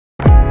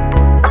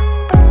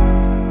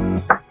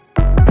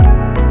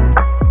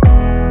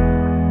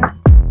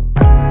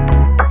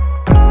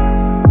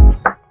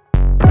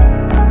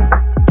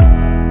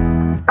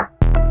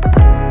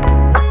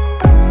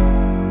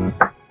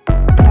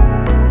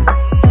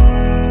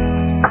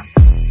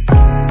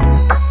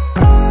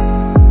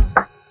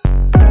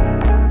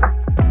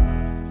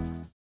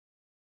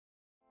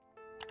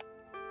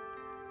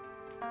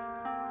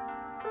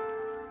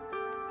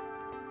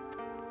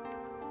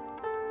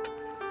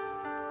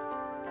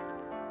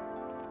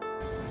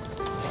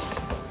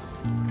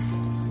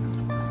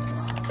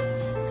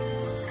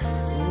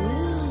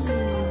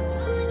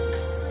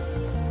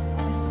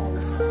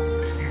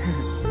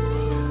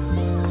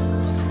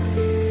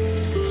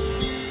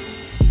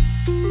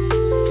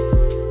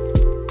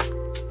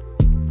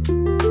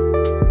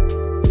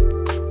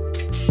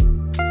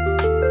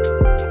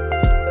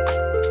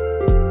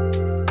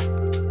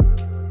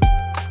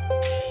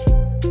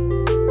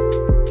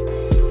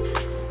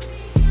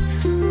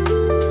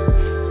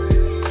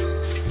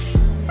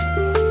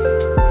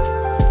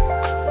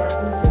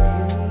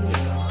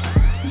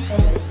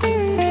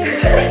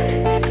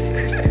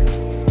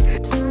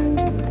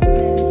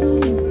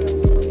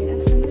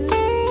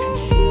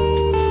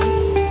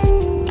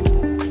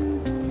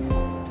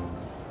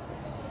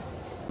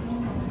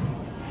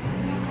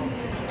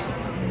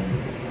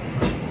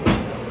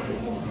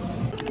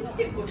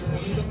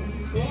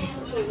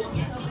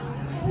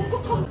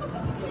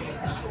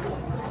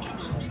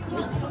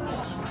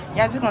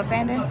Y'all just gonna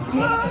stand there?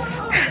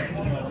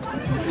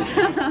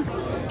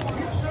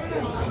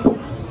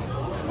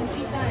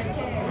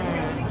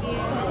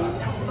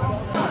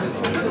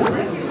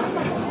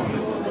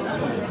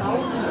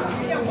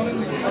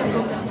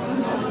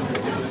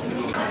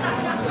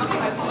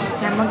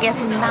 잘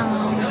먹겠습니다.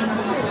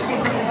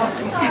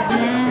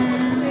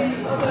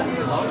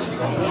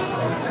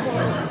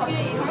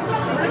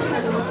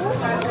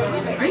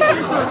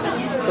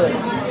 Good.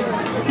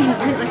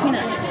 Tastes like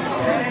peanut.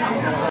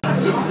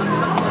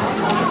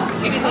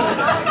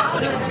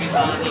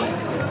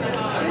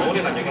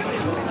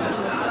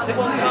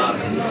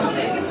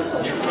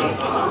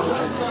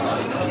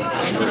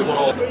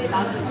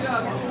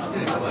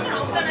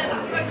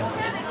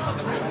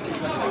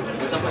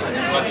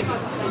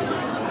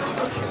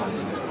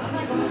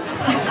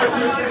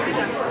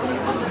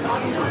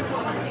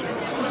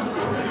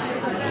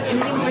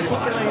 Anything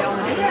particular y'all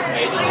want to eat?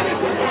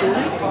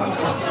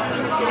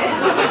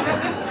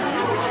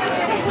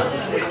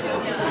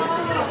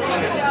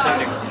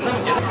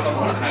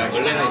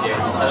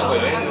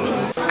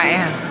 I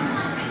am.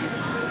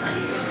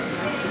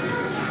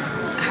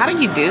 How do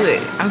you do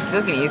it? I'm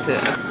still getting used to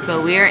it.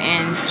 So we're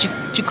in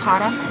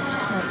Jakarta,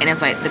 and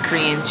it's like the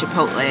Korean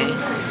Chipotle.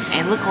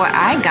 And look what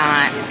I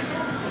got.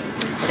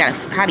 I gotta,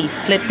 how do you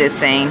flip this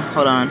thing?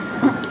 Hold on.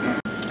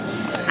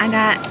 I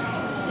got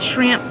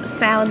shrimp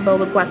salad bowl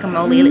with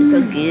guacamole. It looks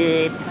so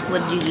good.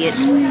 What did you get?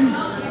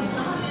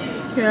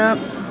 Yep.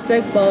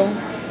 Steak bowl.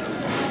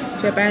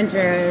 Chip and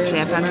cheese.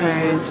 Chip and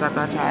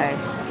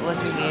cheese. What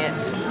did you get?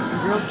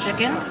 Grilled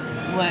chicken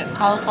with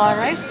cauliflower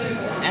rice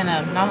and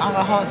a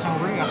non-alcoholic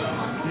sangria.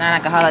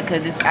 Non-alcoholic,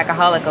 because this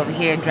alcoholic over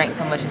here drank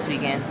so much this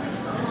weekend.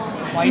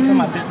 Why you tell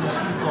my business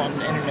people on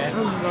the internet?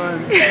 Oh,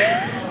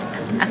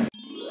 Lord.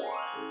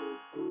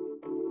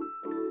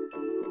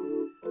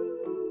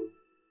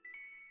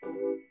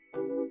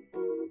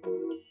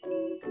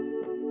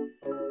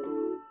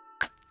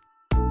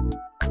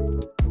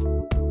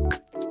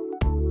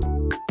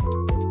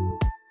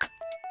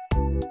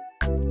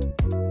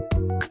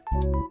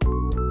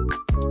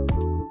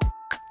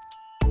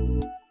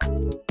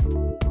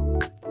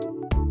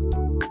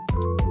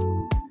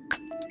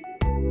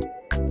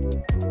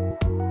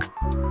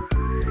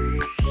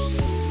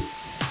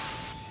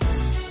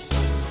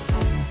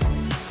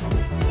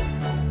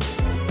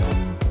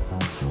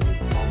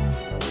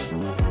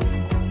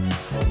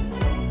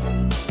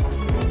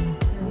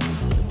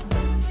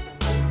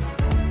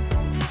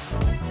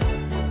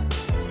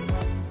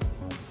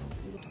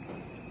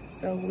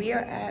 So we are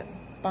at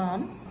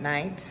Bomb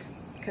Night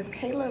because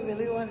Kayla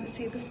really wanted to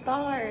see the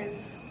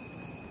stars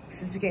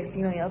since we can't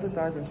see any other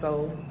stars in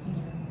Seoul.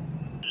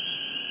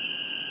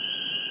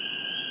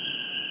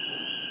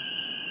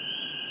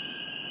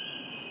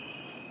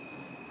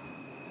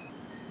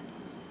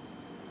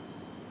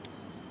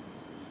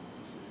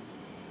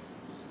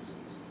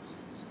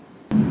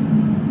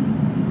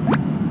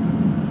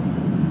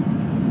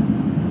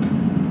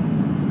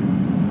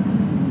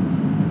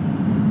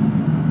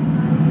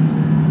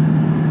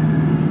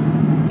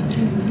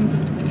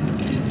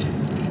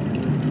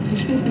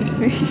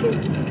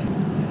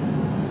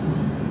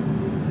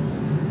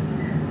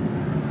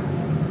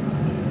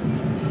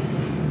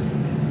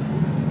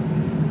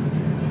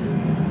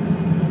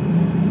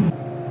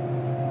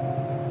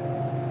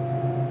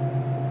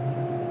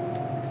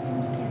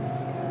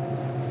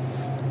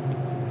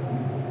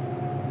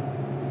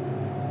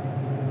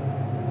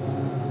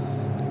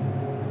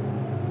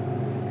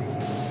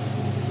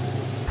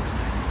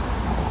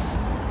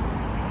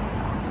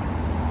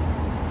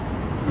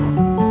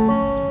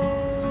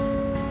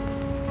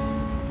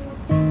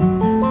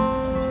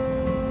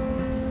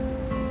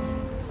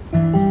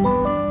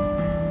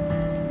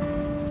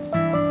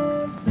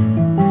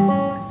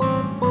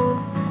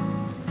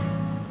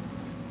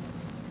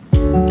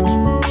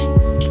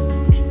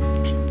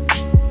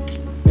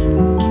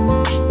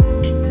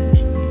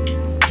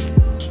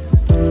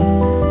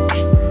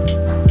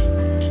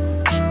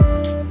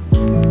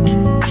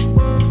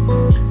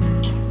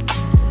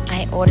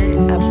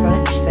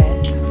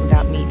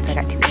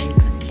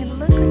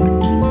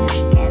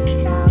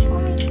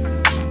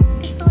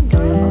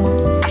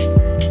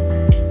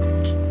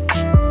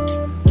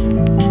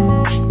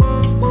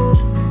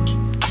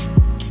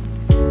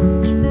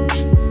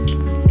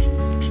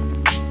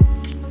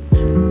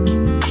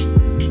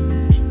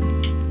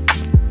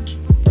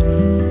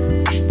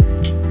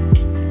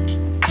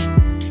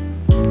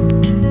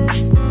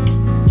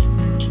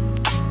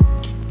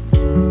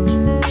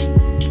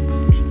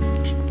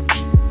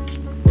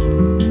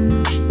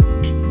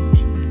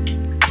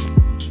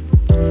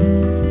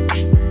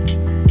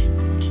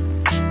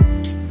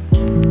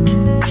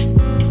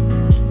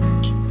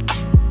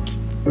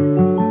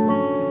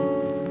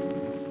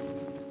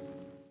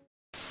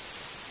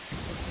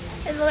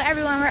 Hello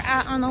everyone, we're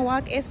out on a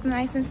walk. It's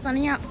nice and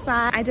sunny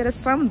outside. I did a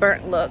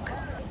sunburnt look.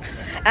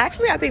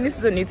 Actually, I think this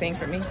is a new thing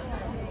for me.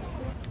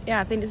 Yeah,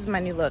 I think this is my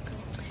new look.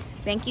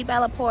 Thank you,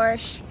 Bella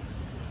Porsche.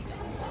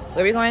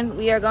 Where are we going?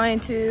 We are going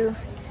to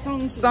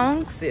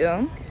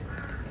Songsu.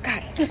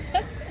 God.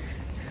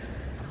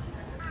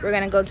 We're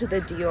gonna go to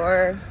the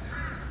Dior.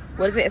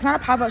 What is it? It's not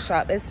a pop-up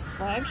shop. It's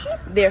Flagship?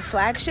 their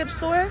flagship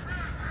store.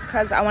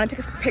 Because I want to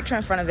take a picture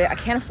in front of it. I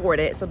can't afford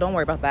it, so don't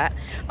worry about that.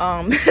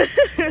 And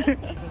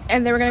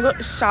then we're gonna go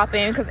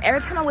shopping because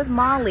every time I'm with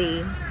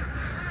Molly,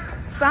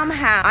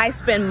 somehow I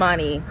spend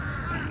money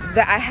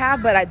that I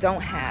have but I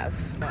don't have.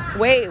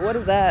 Wait, what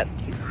is that?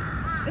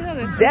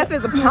 Death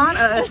is upon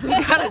us. We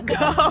gotta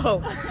go.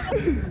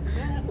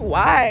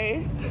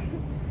 Why?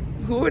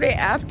 Who are they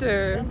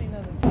after?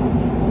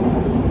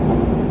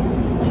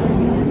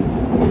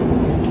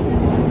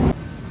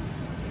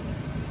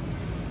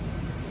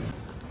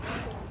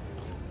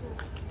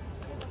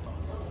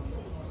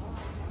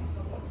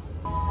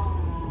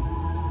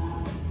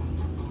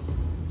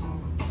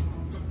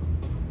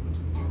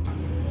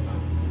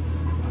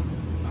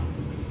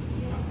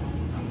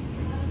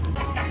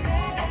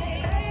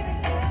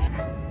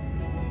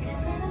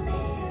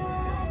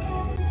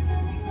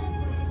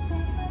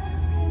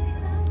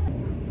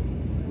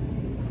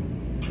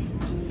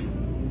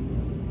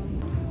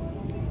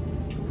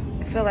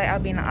 I feel like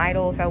I'd be an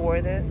idol if I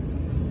wore this.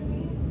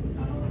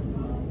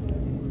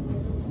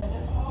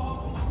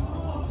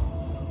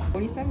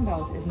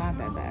 $47 is not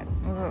that bad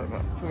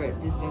for this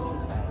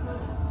vintage bag.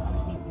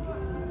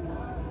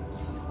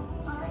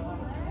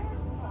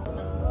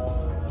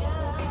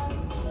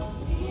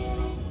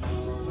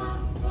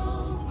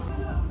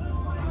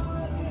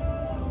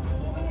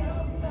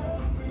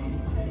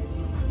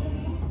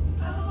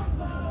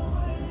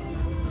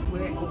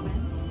 Where it open?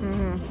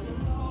 Mm-hmm.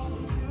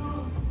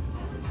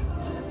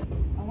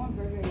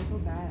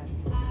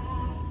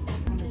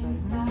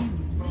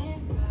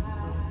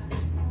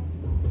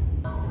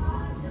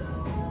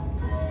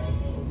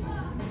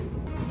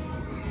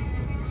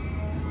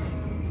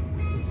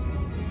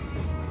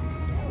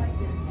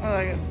 I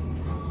like it.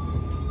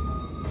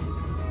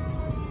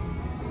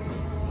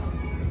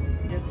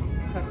 Just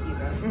cuff these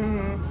up.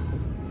 Mm-hmm.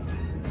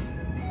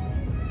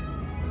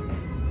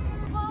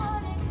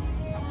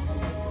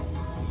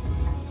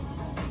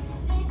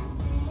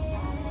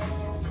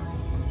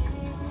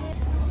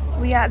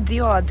 We at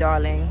Dior,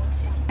 darling.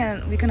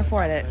 And we can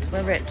afford it.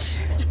 We're rich.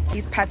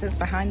 These patterns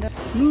behind us.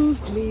 Move,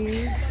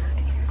 please.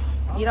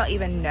 You don't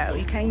even know.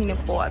 You can't even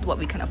afford what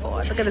we can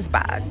afford. Look at this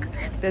bag.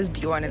 There's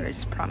Dior in it,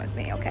 just promise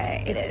me,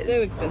 okay? It is.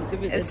 So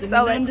expensive. It's a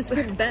so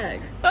nondescript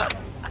bag.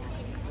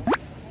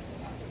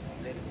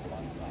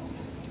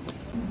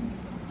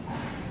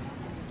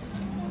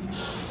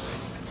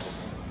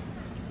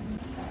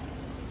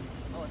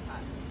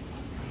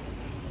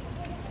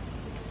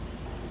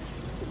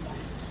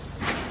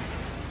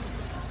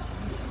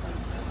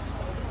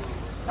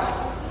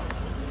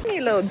 Need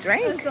a little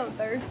drink. I'm so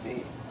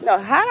thirsty. No,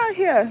 hot out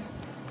here.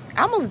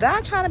 I almost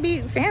died trying to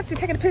be fancy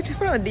taking a picture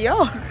for a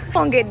Dior. I'm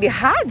gonna get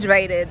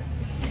dehydrated.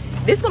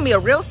 This is gonna be a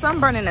real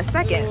sunburn in a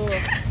second.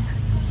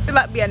 It's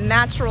about to be a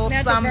natural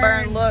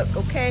sunburn look,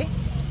 okay?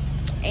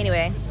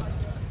 Anyway,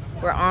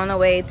 we're on our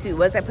way to,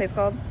 what's that place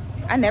called?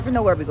 I never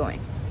know where we're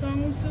going.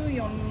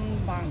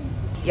 성수연방.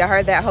 Y'all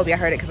heard that? I hope y'all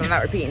heard it because I'm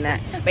not repeating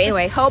that. But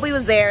anyway, Hobie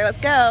was there. Let's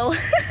go.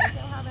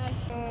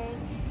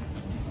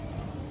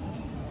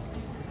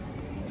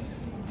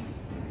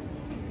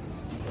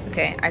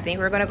 Okay, I think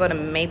we're gonna go to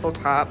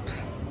Maple-top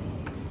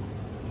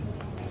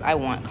because I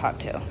want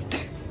cocktail.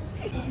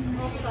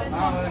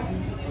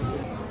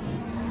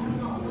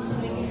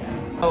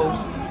 Oh,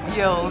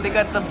 yo, they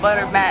got the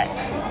butter match.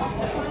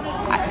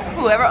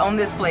 Whoever owned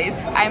this place,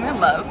 I'm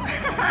in love.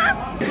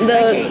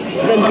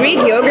 the Greek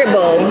yogurt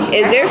bowl,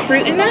 is there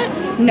fruit in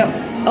that? No.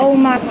 Oh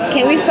my,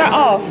 can we start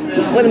off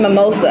with a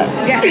mimosa?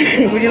 Yeah.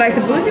 Would you like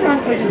the boozy one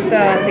or just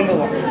the single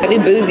one? I do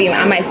boozy,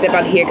 I might step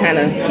out here kind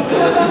of.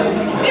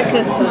 It's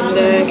a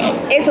Sunday.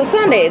 It's a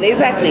Sunday,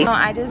 exactly.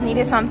 I just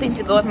needed something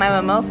to go with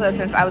my mimosa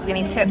since I was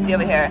getting tipsy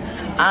over here.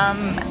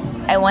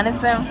 I wanted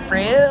some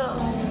fruit.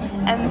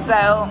 And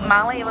so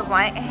Molly was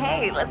like,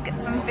 hey, let's get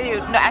some food.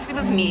 No, actually it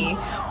was me,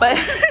 but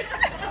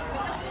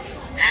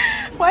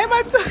why am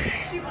I talking?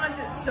 She wants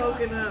it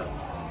soaking up.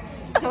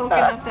 Soaking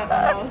up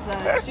that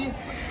mimosa. She's...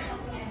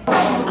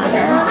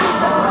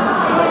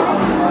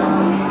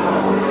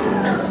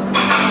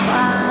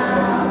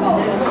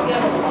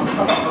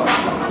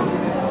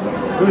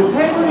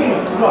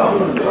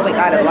 We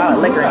got a lot of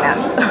liquor in that.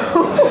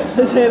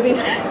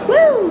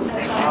 Woo!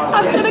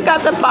 I should have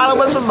got the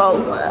bottomless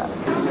mimosa.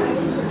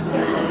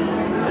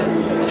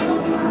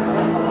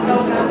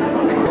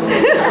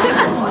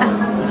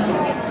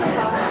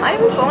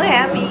 I'm so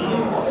happy.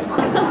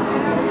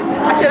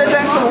 I should have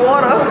drank some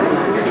water.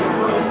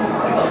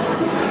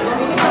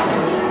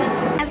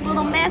 Has a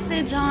little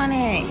message on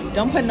it.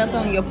 Don't put nothing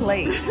on your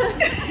plate.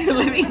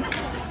 let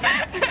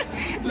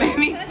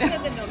me show.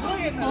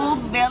 Full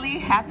belly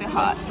happy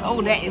hearts.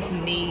 Oh, that is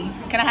me.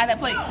 Can I have that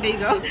plate? There you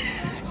go.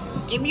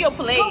 Give me your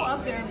plate. Go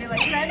up there and be like,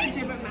 can I have a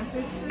different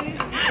message, please?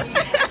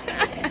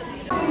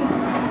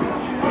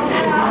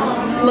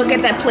 Look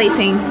at that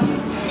plating.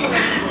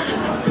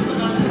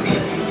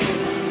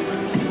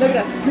 Look at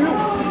that scoop.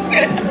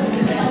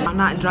 I'm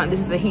not drunk. This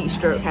is a heat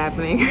stroke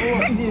happening.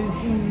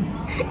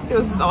 It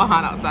was so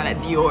hot outside at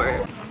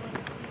Dior.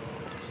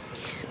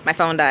 my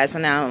phone died, so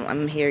now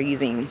I'm here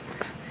using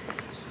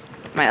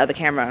my other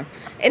camera.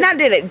 And not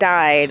that it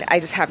died, I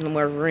just have no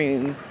more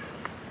room,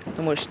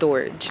 no more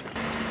storage.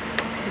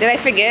 Did I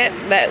forget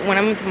that when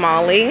I'm with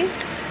Molly,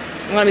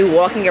 I'm gonna be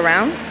walking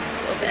around?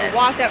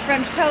 Walk that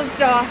French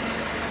toast off.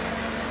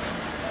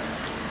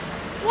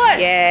 What?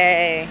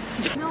 Yay.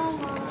 No.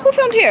 Who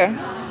filmed here?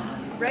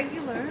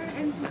 Regular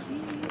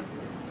NCT.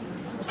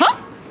 Huh?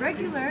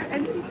 Regular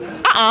NCT.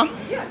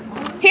 Yeah.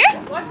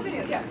 Here? Watch the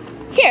video. Yeah.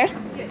 Here?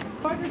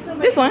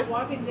 This one?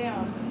 Walking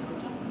down.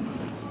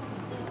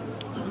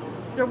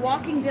 They're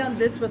walking down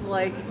this with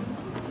like.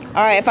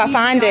 All right, if I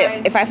find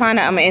it,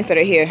 I'm gonna insert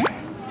it here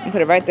and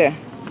put it right there.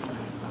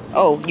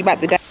 Oh, you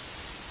about to die.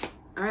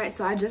 All right,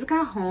 so I just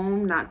got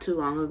home not too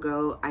long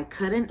ago. I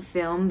couldn't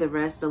film the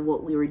rest of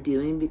what we were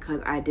doing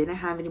because I didn't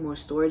have any more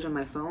storage on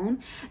my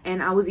phone,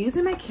 and I was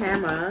using my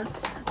camera,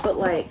 but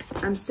like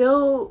I'm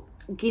still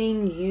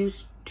getting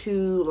used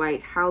to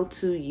like how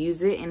to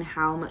use it and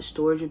how much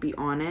storage would be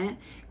on it,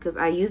 because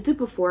I used it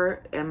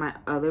before in my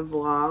other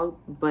vlog,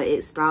 but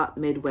it stopped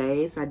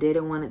midway, so I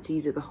didn't want it to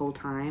use it the whole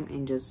time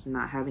and just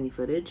not have any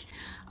footage.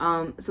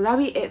 So that'll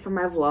be it for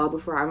my vlog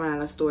before I run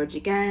out of storage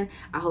again.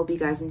 I hope you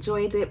guys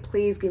enjoyed it.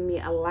 Please give me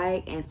a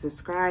like and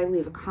subscribe,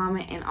 leave a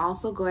comment, and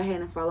also go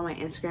ahead and follow my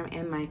Instagram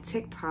and my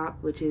TikTok,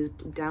 which is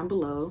down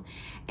below,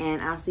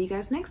 and I'll see you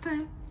guys next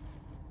time.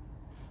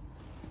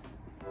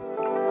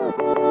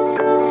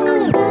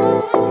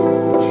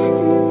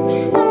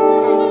 Thank you.